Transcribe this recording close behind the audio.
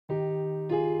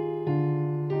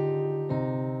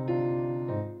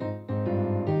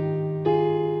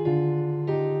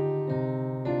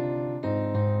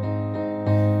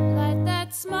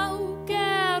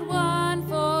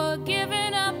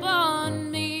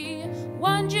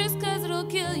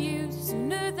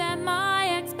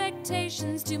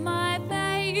to my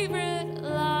favorite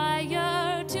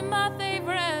liar, to my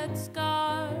favorite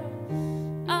scar.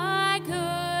 I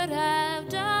could have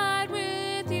died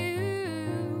with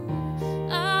you.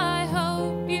 I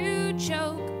hope you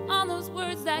choke on those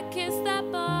words that kiss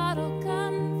that bottle.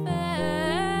 Confess.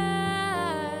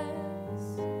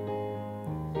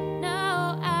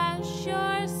 Now ask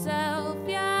yourself,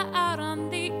 yeah, out on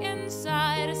the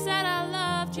inside, I said I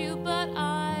loved you, but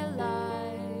I lied.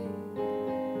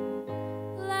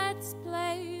 Let's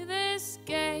play this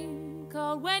game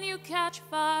called When You Catch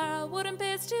Fire. I wouldn't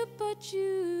piss to put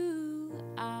you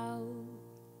out.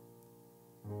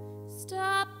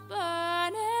 Stop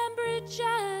burning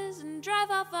bridges and drive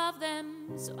off of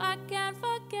them so I can't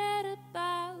forget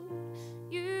about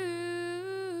you.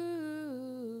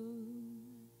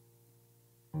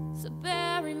 So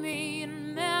bury me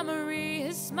in memory,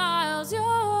 his smiles,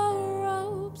 your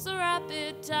ropes, a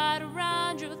rapid tied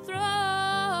around your throat.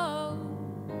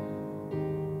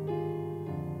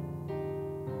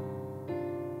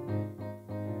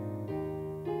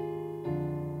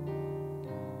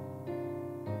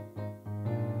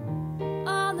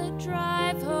 On the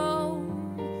drive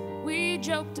home, we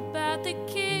joked about the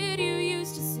kid you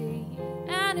used to see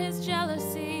and his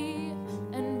jealousy,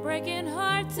 and breaking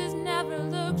hearts has never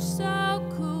looked so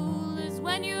cool as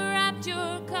when you wrapped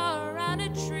your car around a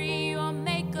tree. Your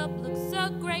makeup looks so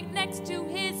great next to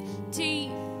his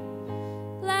teeth.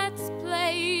 Let's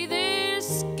play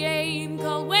this game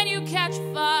called When You Catch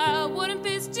Fire. I wouldn't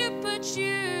piss to put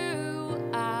you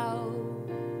out.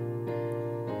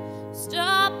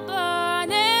 Stop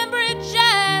burning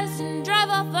bridges and drive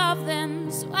off of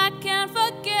them so I can't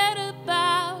forget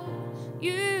about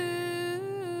you.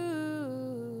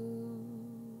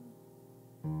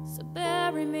 So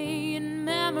bury me in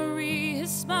memory,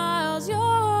 his smiles,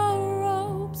 your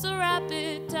ropes, a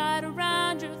rapid tied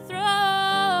around your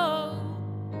throat.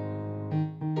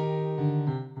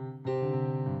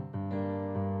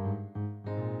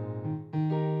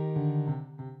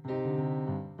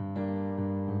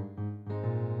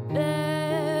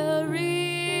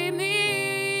 Bury me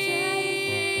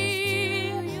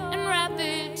and wrap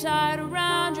it tight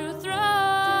around your throat.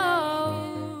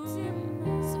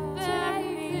 So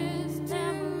bury his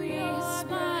memory, his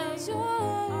smiles, your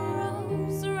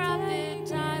ropes, wrap it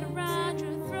tight around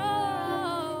your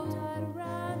throat.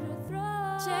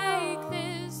 Take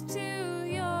this to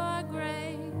your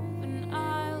grave and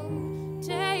I'll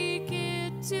take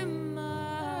it to mine.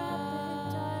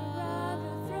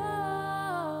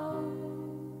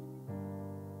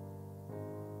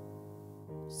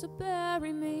 So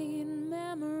bury me in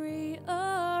memory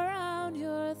around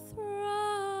your throat.